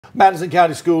Madison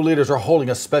County school leaders are holding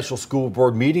a special school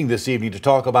board meeting this evening to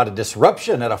talk about a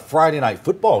disruption at a Friday night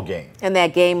football game. And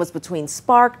that game was between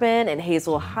Sparkman and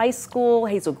Hazel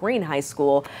Green High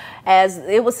School, as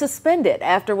it was suspended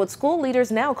after what school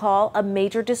leaders now call a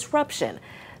major disruption.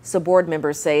 So board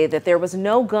members say that there was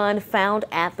no gun found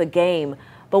at the game.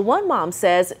 But one mom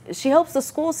says she hopes the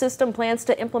school system plans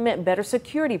to implement better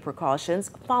security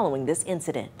precautions following this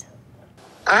incident.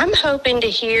 I'm hoping to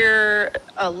hear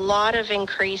a lot of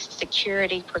increased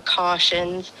security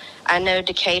precautions. I know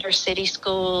Decatur City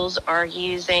Schools are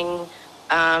using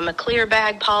a clear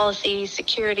bag policy,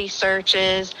 security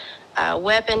searches,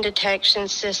 weapon detection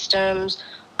systems.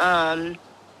 I'm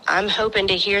hoping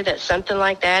to hear that something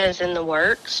like that is in the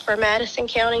works for Madison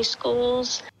County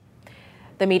Schools.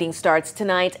 The meeting starts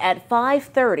tonight at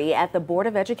 5:30 at the Board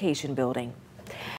of Education building.